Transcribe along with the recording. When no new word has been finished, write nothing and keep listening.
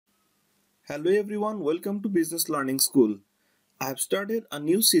Hello everyone, welcome to Business Learning School. I have started a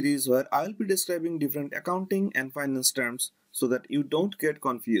new series where I'll be describing different accounting and finance terms so that you don't get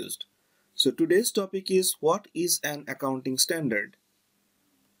confused. So today's topic is, what is an accounting standard?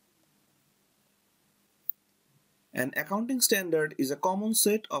 An accounting standard is a common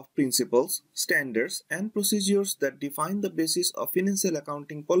set of principles, standards, and procedures that define the basis of financial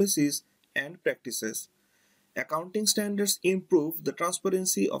accounting policies and practices. Accounting standards improve the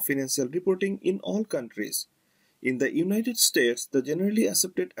transparency of financial reporting in all countries. In the United States, the generally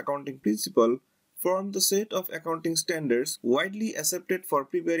accepted accounting principle form the set of accounting standards widely accepted for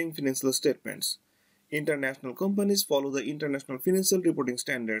preparing financial statements. International companies follow the International Financial Reporting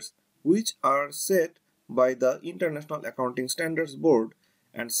Standards, which are set by the International Accounting Standards Board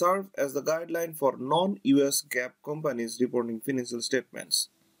and serve as the guideline for non-U.S. GAAP companies reporting financial statements.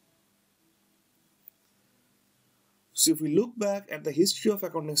 So if we look back at the history of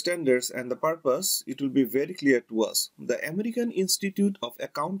accounting standards and the purpose, it will be very clear to us. The American Institute of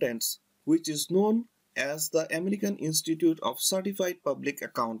Accountants, which is known as the American Institute of Certified Public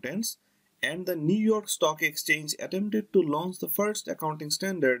Accountants, and the New York Stock Exchange attempted to launch the first accounting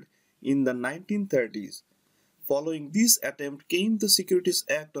standard in the 1930s. Following this attempt came the Securities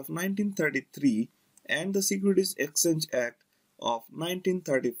Act of 1933 and the Securities Exchange Act of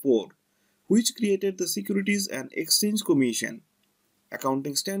 1934. Which created the Securities and Exchange Commission.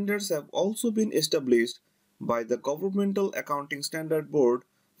 Accounting standards have also been established by the Governmental Accounting Standard Board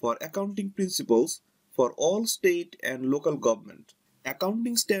for accounting principles for all state and local government.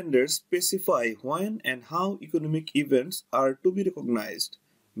 Accounting standards specify when and how economic events are to be recognized,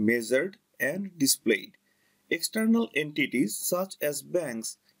 measured, and displayed. External entities such as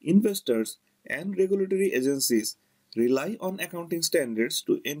banks, investors, and regulatory agencies rely on accounting standards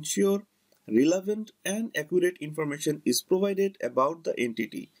to ensure relevant and accurate information is provided about the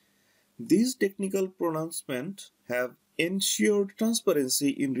entity. These technical pronouncements have ensured transparency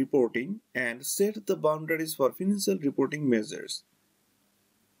in reporting and set the boundaries for financial reporting measures.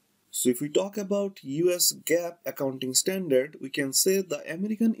 So if we talk about US GAAP accounting standard, we can say the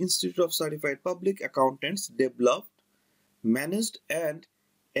American Institute of Certified Public Accountants developed, managed, and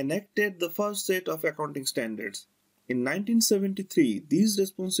enacted the first set of accounting standards. In 1973, these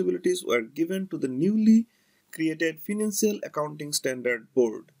responsibilities were given to the newly created Financial Accounting Standard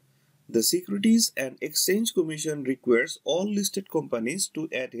Board. The Securities and Exchange Commission requires all listed companies to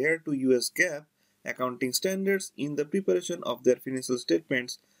adhere to US GAAP accounting standards in the preparation of their financial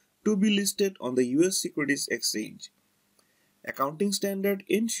statements to be listed on the US Securities Exchange. Accounting standards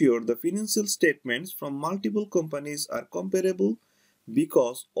ensure the financial statements from multiple companies are comparable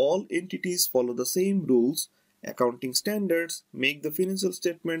because all entities follow the same rules. Accounting standards make the financial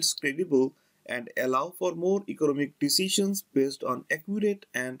statements credible and allow for more economic decisions based on accurate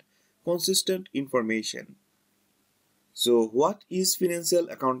and consistent information. So what is Financial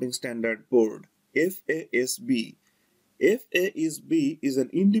Accounting Standard Board? FASB. FASB is an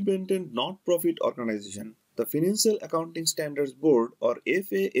independent not-profit organization. The Financial Accounting Standards Board, or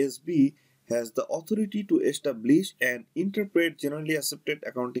FASB, has the authority to establish and interpret generally accepted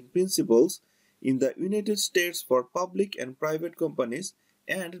accounting principles in the United States for public and private companies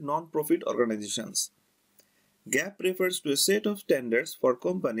and non-profit organizations. GAAP refers to a set of standards for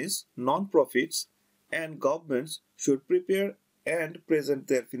companies, non-profits, and governments should prepare and present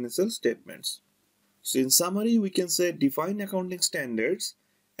their financial statements. So in summary, we can say define accounting standards.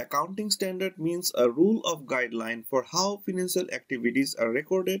 Accounting standard means a rule of guideline for how financial activities are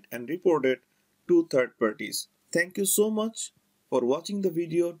recorded and reported to third parties. Thank you so much for watching the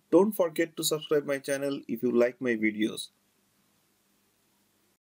video. Don't forget to subscribe my channel if you like my videos.